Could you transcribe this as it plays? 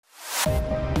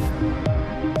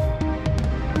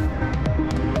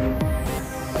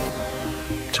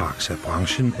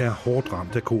Taxabranchen er hårdt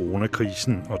ramt af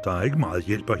coronakrisen, og der er ikke meget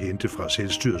hjælp at hente fra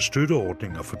selvstyrets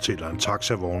støtteordninger, fortæller en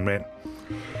taxavognmand.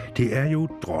 Det er jo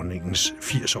dronningens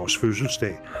 80-års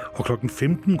fødselsdag, og kl.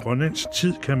 15 grønlandsk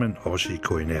tid kan man også i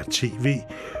KNR TV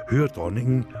høre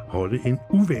dronningen holde en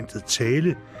uventet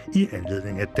tale i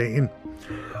anledning af dagen.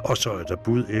 Og så er der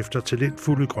bud efter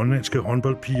talentfulde grønlandske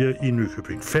håndboldpiger i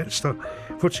Nykøbing Falster,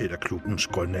 fortæller klubbens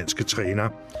grønlandske træner.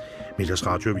 Middags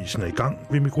Radioavisen er i gang,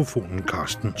 ved mikrofonen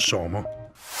Carsten Sommer.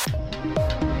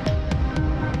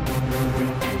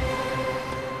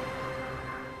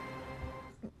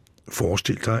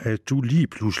 Forestil dig, at du lige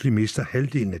pludselig mister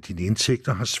halvdelen af dine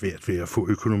indtægter og har svært ved at få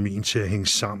økonomien til at hænge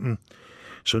sammen.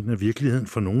 Sådan er virkeligheden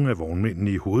for nogle af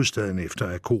vognmændene i hovedstaden efter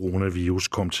at coronavirus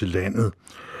kom til landet.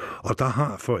 Og der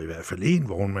har for i hvert fald en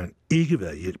vognmand ikke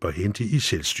været hjælp at hente i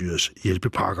selvstyrets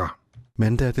hjælpepakker.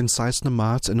 Mandag den 16.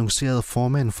 marts annoncerede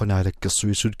formanden for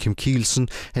Middag, Kim Kielsen,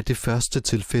 at det første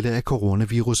tilfælde af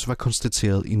coronavirus var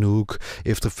konstateret i Nuuk.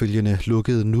 Efterfølgende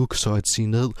lukkede Nuuk så at sige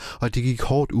ned, og det gik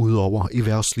hårdt ud over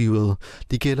erhvervslivet.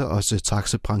 Det gælder også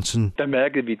taxabranchen. Der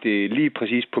mærkede vi det lige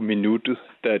præcis på minuttet,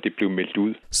 da det blev meldt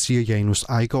ud, siger Janus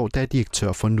Ejgaard, der er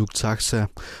direktør for Nuuk Taxa.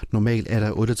 Normalt er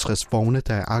der 68 vogne,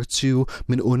 der er aktive,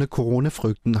 men under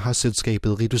coronafrygten har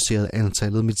selskabet reduceret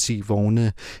antallet med 10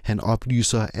 vogne. Han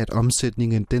oplyser, at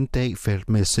omsætningen den dag faldt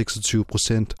med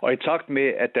 26%. Og i takt med,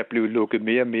 at der blev lukket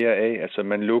mere og mere af, altså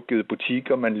man lukkede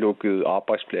butikker, man lukkede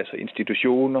arbejdspladser,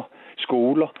 institutioner,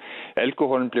 skoler.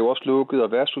 Alkoholen blev også lukket,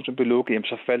 og værtshusene blev lukket,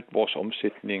 jamen så faldt vores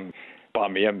omsætning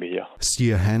bare mere og mere,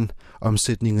 siger han.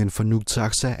 Omsætningen for Nuuk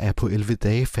Taxa er på 11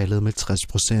 dage faldet med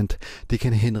 60%. Det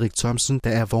kan Henrik Thomsen, der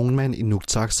er vognmand i Nuuk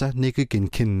Taxa, nikke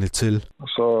genkendende til. Og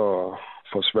så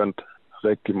forsvandt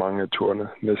rigtig mange af turene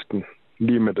næsten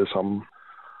lige med det samme.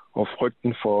 Og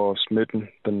frygten for smitten,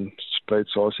 den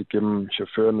spredte sig også igennem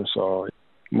chaufførerne, så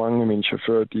mange af mine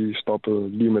chauffører, de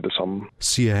stoppede lige med det samme,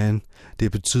 siger han.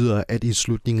 Det betyder, at i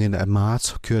slutningen af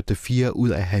marts kørte 4 ud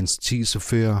af hans 10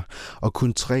 chauffører, og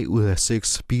kun 3 ud af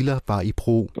 6 biler var i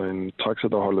brug. En taxa,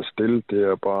 der holder stille, det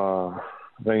er bare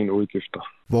ren udgifter.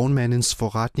 Vognmandens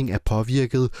forretning er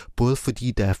påvirket, både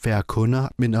fordi der er færre kunder,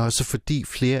 men også fordi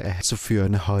flere af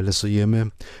chaufførerne holder sig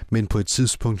hjemme. Men på et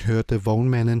tidspunkt hørte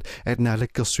vognmanden, at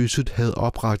Naalakkersuisut havde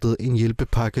oprettet en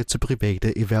hjælpepakke til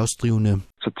private erhvervsdrivende.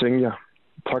 Så tænkte jeg,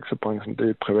 taxabranchen, det er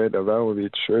et privat erhverv, vi er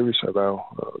et serviceerhverv,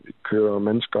 og vi kører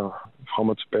mennesker frem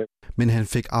og tilbage. Men han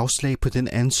fik afslag på den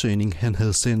ansøgning, han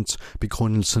havde sendt.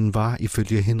 Begrundelsen var,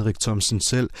 ifølge Henrik Thomsen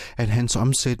selv, at hans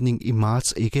omsætning i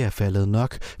marts ikke er faldet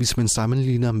nok, hvis man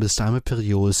sammenligner med samme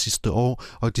periode sidste år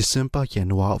og december,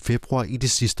 januar og februar i de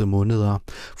sidste måneder.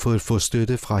 For at få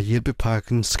støtte fra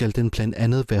hjælpepakken skal den blandt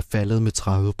andet være faldet med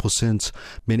 30%.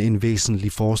 Men en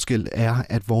væsentlig forskel er,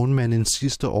 at vognmanden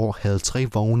sidste år havde 3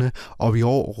 vogne, og i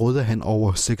år råder han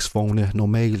over 6 vogne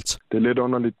normalt. Det er lidt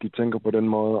underligt, de tænker på den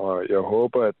måde, og jeg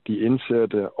håber, at de indser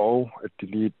det, og at de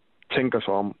lige tænker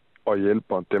sig om og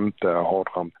hjælper dem, der er hårdt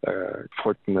ramt af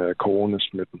frygten af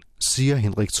coronasmitten, siger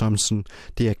Henrik Thomsen.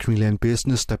 Det er Greenland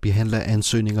Business, der behandler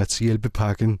ansøgninger til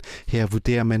hjælpepakken. Her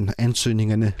vurderer man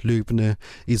ansøgningerne løbende.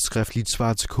 I et skriftligt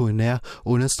svar til KNR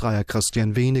understreger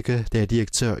Christian Wennicke, der er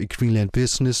direktør i Greenland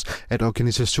Business, at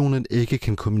organisationen ikke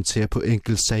kan kommentere på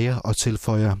enkelte sager og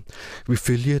tilføjer. Vi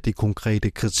følger de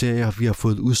konkrete kriterier, vi har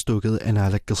fået udstukket af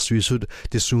Naalakkersuisut.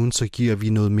 Desuden så giver vi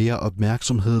noget mere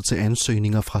opmærksomhed til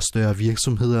ansøgninger fra større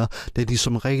virksomheder, da de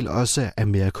som regel også er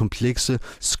mere komplekse,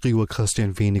 skriver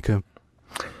Christian Wennicke.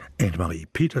 Anne-Marie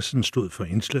Petersen stod for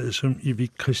indslaget, som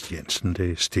Ivik Christiansen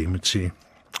lagde stemme til.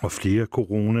 Og flere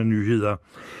coronanyheder.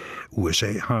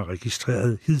 USA har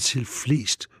registreret hidtil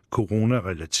flest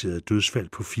coronarelaterede dødsfald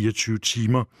på 24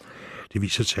 timer. Det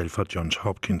viser tal fra Johns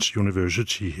Hopkins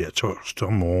University her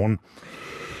torsdag morgen.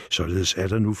 Således er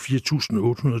der nu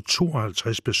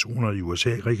 4.852 personer i USA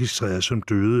registreret som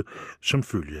døde som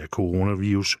følge af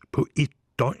coronavirus på et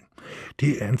døgn.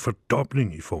 Det er en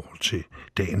fordobling i forhold til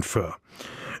dagen før.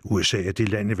 USA er det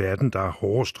land i verden, der er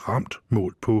hårdest ramt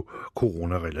målt på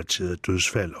coronarelaterede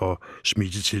dødsfald og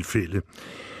smittetilfælde.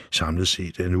 Samlet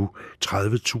set er nu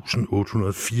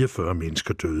 30.844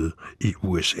 mennesker døde i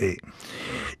USA.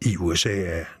 I USA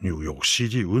er New York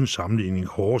City uden sammenligning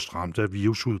hårdest ramt af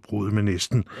virusudbruddet med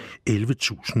næsten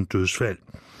 11.000 dødsfald.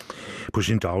 På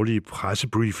sin daglige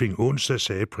pressebriefing onsdag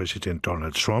sagde præsident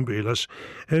Donald Trump ellers,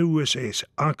 at USA's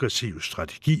aggressive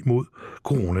strategi mod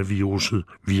coronaviruset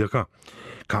virker.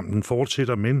 Kampen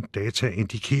fortsætter, men data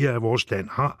indikerer, at vores land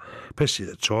har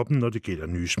passeret toppen, når det gælder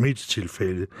nye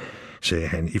smittetilfælde, sagde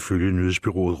han ifølge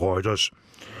nyhedsbureauet Reuters.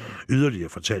 Yderligere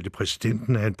fortalte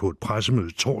præsidenten, at han på et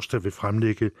pressemøde torsdag vil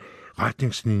fremlægge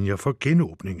retningslinjer for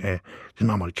genåbning af den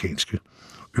amerikanske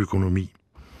økonomi.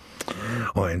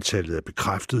 Og antallet af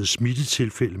bekræftede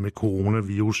smittetilfælde med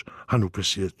coronavirus har nu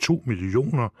passeret 2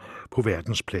 millioner på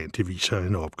verdensplan. Det viser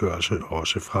en opgørelse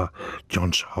også fra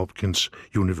Johns Hopkins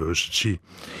University.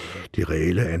 Det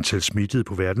reelle antal smittede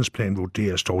på verdensplan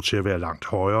vurderes dog til at være langt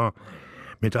højere,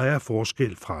 men der er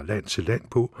forskel fra land til land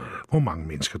på, hvor mange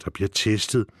mennesker der bliver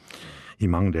testet. I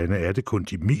mange lande er det kun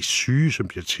de mest syge, som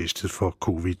bliver testet for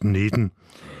covid-19.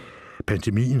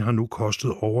 Pandemien har nu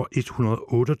kostet over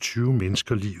 128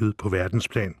 mennesker livet på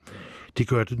verdensplan. Det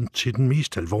gør den til den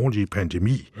mest alvorlige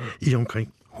pandemi i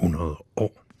omkring 100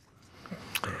 år.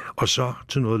 Og så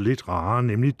til noget lidt rarere,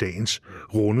 nemlig dagens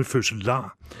runde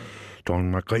fødselar.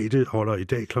 Dronning Margrethe holder i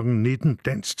dag kl. 19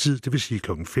 dansk tid, det vil sige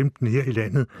kl. 15 her i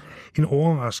landet, en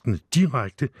overraskende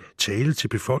direkte tale til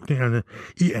befolkningerne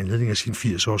i anledning af sin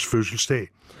 80-års fødselsdag.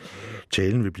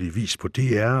 Talen vil blive vist på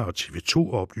DR og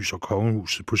TV2, oplyser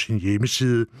Kongehuset på sin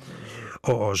hjemmeside.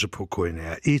 Og også på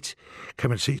KNR1 kan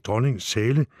man se dronningens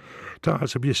tale, der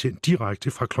altså bliver sendt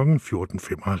direkte fra kl.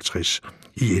 14.55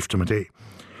 i eftermiddag.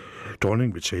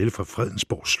 Dronningen vil tale fra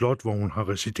Fredensborg Slot, hvor hun har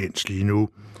residens lige nu.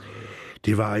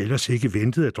 Det var ellers ikke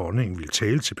ventet, at dronningen ville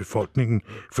tale til befolkningen,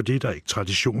 for det er der ikke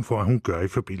tradition for, at hun gør i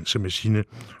forbindelse med sine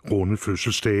runde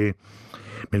fødselsdage.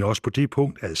 Men også på det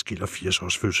punkt adskiller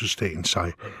 80-års fødselsdagen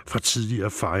sig fra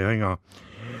tidligere fejringer.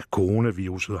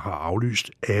 Coronaviruset har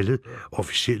aflyst alle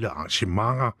officielle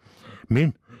arrangementer,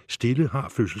 men stille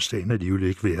har fødselsdagen alligevel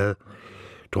ikke været.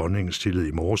 Dronningen stillede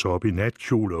i morges op i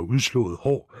natkjole og udslået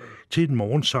hår til en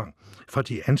morgensang fra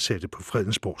de ansatte på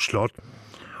Fredensborg Slot,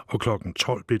 og klokken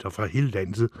 12 blev der fra hele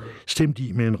landet stemt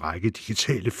i med en række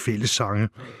digitale fællessange,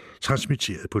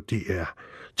 transmitteret på DR,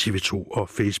 TV2 og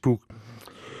Facebook.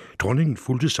 Dronningen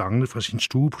fulgte sangene fra sin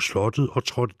stue på slottet og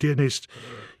trådte dernæst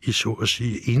i så at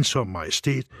sige ensom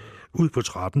majestæt ud på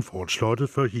trappen foran slottet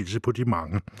for at hilse på de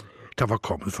mange, der var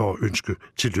kommet for at ønske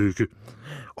tillykke.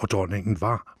 Og dronningen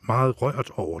var meget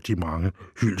rørt over de mange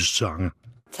hyldestsange.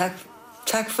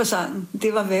 Tak for sangen.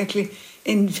 Det var virkelig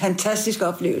en fantastisk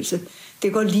oplevelse.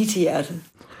 Det går lige til hjertet.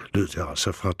 Lød det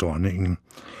altså fra dronningen.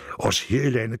 Også her i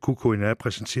landet kunne KNR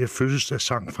præsentere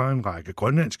fødselsdagssang fra en række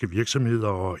grønlandske virksomheder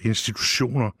og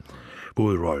institutioner.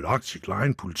 Både Royal Arctic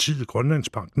Line, politiet,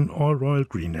 Grønlandsbanken og Royal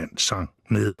Greenland sang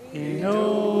med.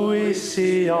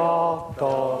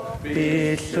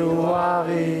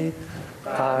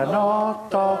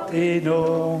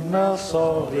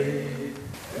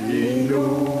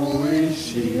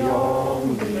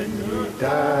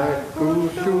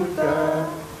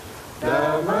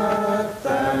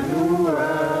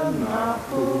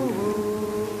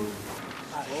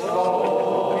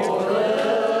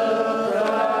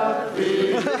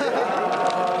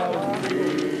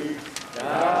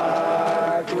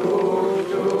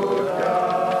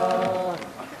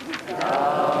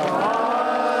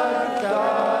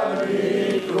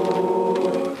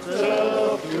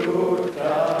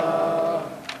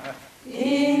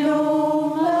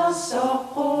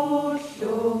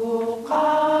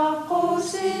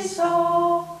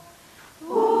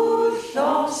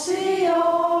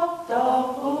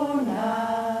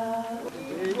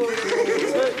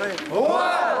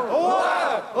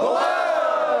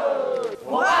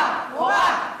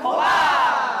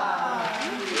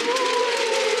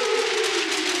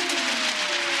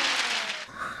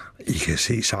 I kan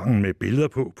se sangen med billeder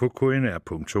på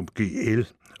knr.gl,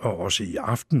 og også i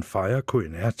aften fejrer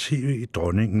KNR TV i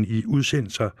dronningen i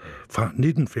udsendelser fra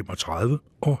 1935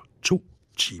 og 2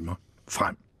 timer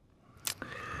frem.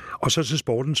 Og så til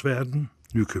sportens verden.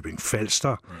 Nykøbing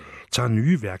Falster tager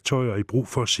nye værktøjer i brug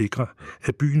for at sikre,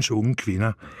 at byens unge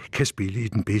kvinder kan spille i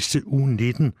den bedste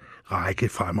U19-række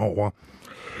fremover.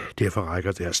 Derfor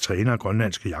rækker deres træner,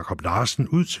 grønlandske Jakob Larsen,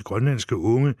 ud til grønlandske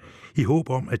unge i håb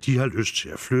om, at de har lyst til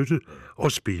at flytte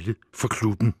og spille for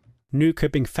klubben.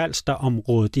 Nykøbing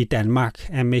Falster-området i Danmark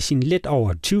er med sin lidt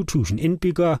over 20.000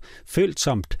 indbyggere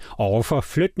følsomt overfor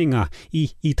flytninger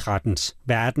i idrættens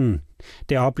verden.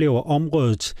 Det oplever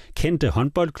områdets kendte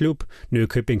håndboldklub,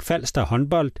 Nykøbing Falster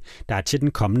Håndbold, der til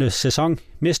den kommende sæson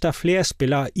mister flere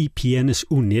spillere i pigernes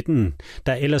U19,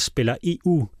 der ellers spiller i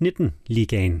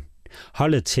U19-ligaen.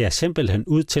 Holdet ser simpelthen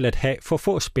ud til at have for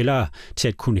få spillere til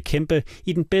at kunne kæmpe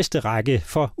i den bedste række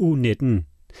for U19.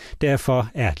 Derfor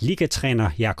er ligatræner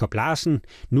Jakob Larsen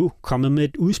nu kommet med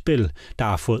et udspil, der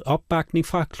har fået opbakning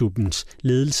fra klubbens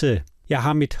ledelse. Jeg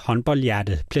har mit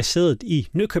håndboldhjerte placeret i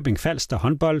Nykøbing Falster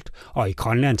håndbold og i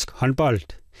grønlandsk håndbold.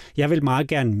 Jeg vil meget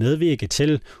gerne medvirke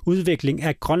til udvikling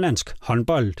af grønlandsk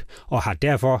håndbold, og har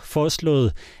derfor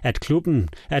foreslået, at klubben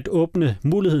at åbne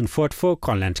muligheden for at få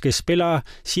grønlandske spillere,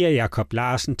 siger Jakob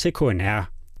Larsen til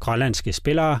KNR. Grønlandske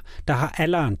spillere, der har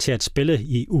alderen til at spille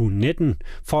i U19,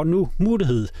 får nu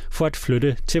mulighed for at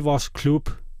flytte til vores klub.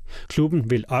 Klubben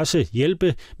vil også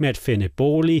hjælpe med at finde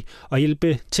bolig og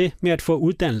hjælpe til med at få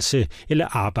uddannelse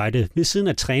eller arbejde ved siden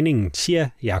af træningen, siger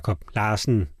Jakob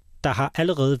Larsen. Der har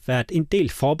allerede været en del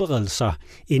forberedelser,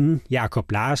 inden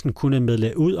Jakob Larsen kunne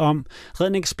melde ud om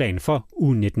redningsplan for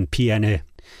U19-pigerne.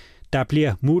 Der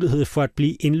bliver mulighed for at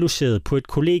blive indlogeret på et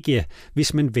kollegie,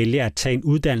 hvis man vælger at tage en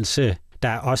uddannelse. Der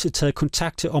er også taget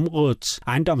kontakt til områdets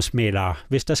ejendomsmælere,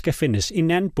 hvis der skal findes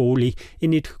en anden bolig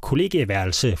end et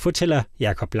kollegieværelse, fortæller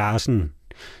Jakob Larsen.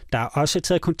 Der er også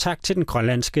taget kontakt til den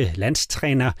grønlandske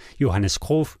landstræner Johannes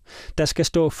Krof, der skal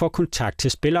stå for kontakt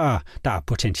til spillere, der har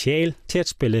potentiale til at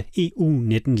spille i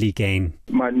U19-ligaen.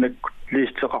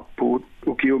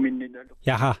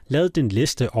 Jeg har lavet den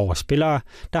liste over spillere,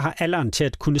 der har alderen til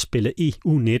at kunne spille i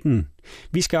U19.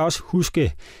 Vi skal også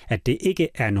huske, at det ikke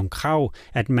er nogen krav,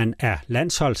 at man er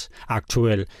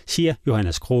landsholdsaktuel, siger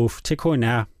Johannes Krof til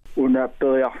KNR.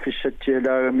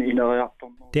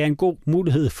 Det er en god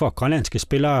mulighed for grønlandske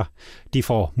spillere. De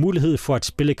får mulighed for at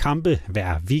spille kampe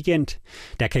hver weekend,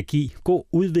 der kan give god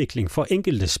udvikling for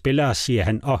enkelte spillere, siger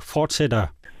han og fortsætter.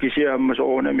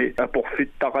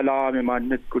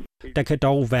 Der kan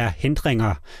dog være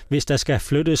hindringer, hvis der skal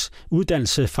flyttes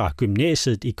uddannelse fra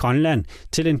gymnasiet i Grønland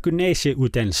til en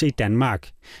gymnasieuddannelse i Danmark.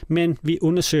 Men vi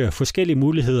undersøger forskellige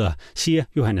muligheder, siger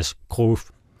Johannes Krof.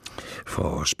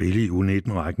 For at spille i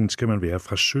U19-rækken skal man være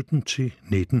fra 17 til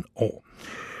 19 år.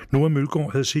 Noah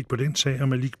Mølgaard havde set på den sag, og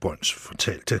Malik Brøns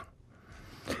fortalte.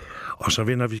 Og så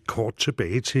vender vi kort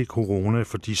tilbage til corona,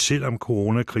 fordi selvom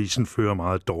coronakrisen fører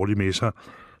meget dårligt med sig,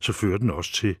 så fører den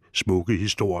også til smukke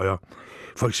historier.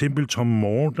 For eksempel Tom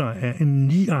Moore, der er en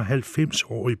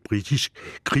 99-årig britisk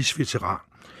krigsveteran.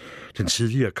 Den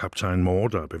tidligere kaptajn Moore,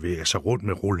 der bevæger sig rundt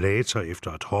med rollator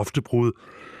efter et hoftebrud,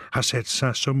 har sat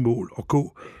sig som mål at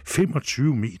gå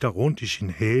 25 meter rundt i sin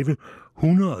have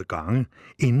 100 gange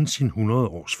inden sin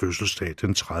 100-års fødselsdag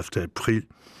den 30. april.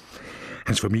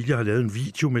 Hans familie har lavet en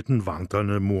video med den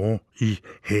vandrende mor i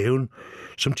haven,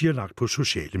 som de har lagt på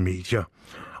sociale medier.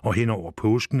 Og hen over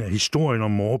påsken er historien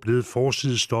om mor blevet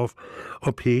forsidestof,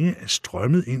 og penge er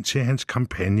strømmet ind til hans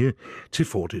kampagne til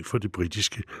fordel for det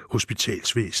britiske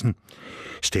hospitalsvæsen.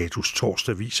 Status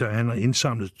torsdag viser, at han har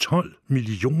indsamlet 12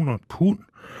 millioner pund,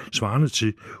 svarende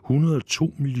til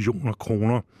 102 millioner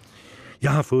kroner.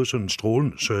 Jeg har fået sådan en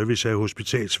strålende service af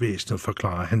hospitalsvæsenet,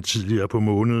 forklarer han tidligere på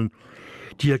måneden.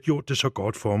 De har gjort det så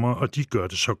godt for mig, og de gør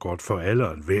det så godt for alle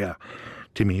og enhver.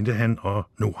 Det mente han, og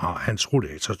nu har hans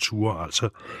rollatorture altså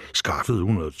skaffet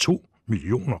 102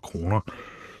 millioner kroner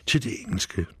til det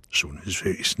engelske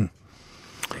sundhedsvæsen.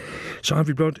 Så har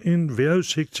vi blot en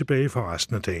vejrudsigt tilbage for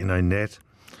resten af dagen og i nat.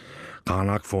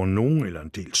 Ranak får nogen eller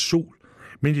en del sol,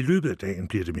 men i løbet af dagen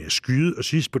bliver det mere skyet, og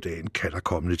sidst på dagen kan der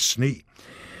komme lidt sne.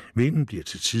 Vinden bliver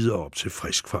til tider op til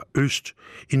frisk fra øst.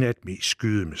 I nat mest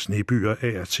skyet med snebyer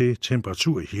af og til.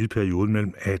 Temperatur i hele perioden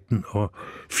mellem 18 og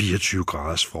 24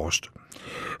 graders frost.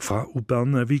 Fra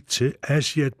Ubarnavik til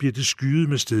Asiat bliver det skyet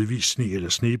med stedvis sne eller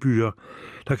snebyer.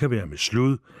 Der kan være med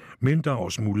slud, men der er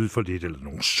også mulighed for lidt eller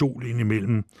nogen sol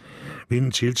indimellem.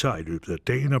 Vinden tiltager i løbet af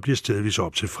dagen og bliver stedvis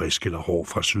op til frisk eller hård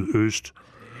fra sydøst.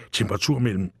 Temperatur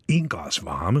mellem 1 grads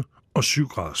varme og 7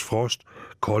 graders frost,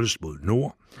 koldest mod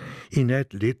nord. I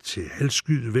nat let til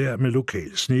halvskyet vejr med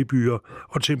lokale snebyer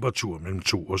og temperatur mellem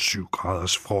 2 og 7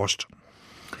 graders frost.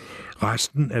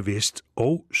 Resten af Vest-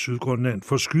 og Sydgrønland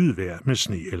får skyet vejr med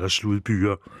sne eller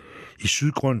sludbyer. I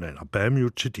Sydgrønland og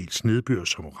Bamut til dels nedbør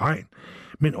som regn,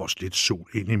 men også lidt sol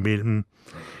indimellem.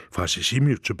 Fra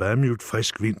Sisimiut til Bamut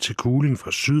frisk vind til kuling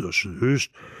fra syd og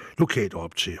sydøst, lokalt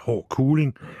op til hård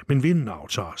kuling, men vinden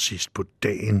aftager sidst på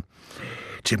dagen.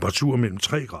 Temperatur mellem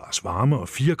 3 graders varme og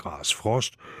 4 graders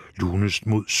frost, lunest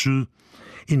mod syd.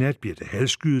 I nat bliver det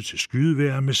halvskyet til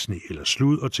skydevejr med sne eller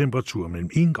slud og temperatur mellem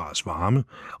 1 graders varme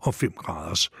og 5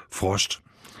 graders frost.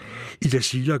 I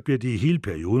Tasiilaq bliver det i hele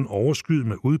perioden overskyet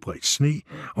med udbredt sne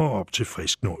og op til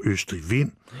frisk nordøstlig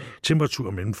vind.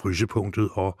 Temperatur mellem frysepunktet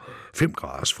og 5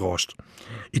 graders frost.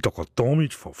 I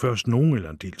Qaqortoormiit får først nogen eller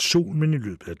en del sol, men i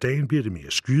løbet af dagen bliver det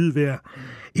mere skydevejr.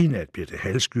 I nat bliver det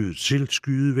halvskyet til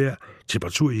skydevejr.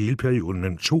 Temperatur i hele perioden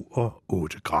mellem 2 og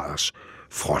 8 graders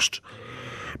frost.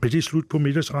 Med det slut på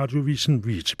Middagsradioavisen.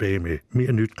 Vi er tilbage med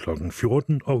mere nyt kl.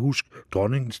 14, og husk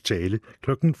dronningens tale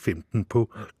kl. 15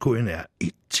 på KNR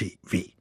 1 TV.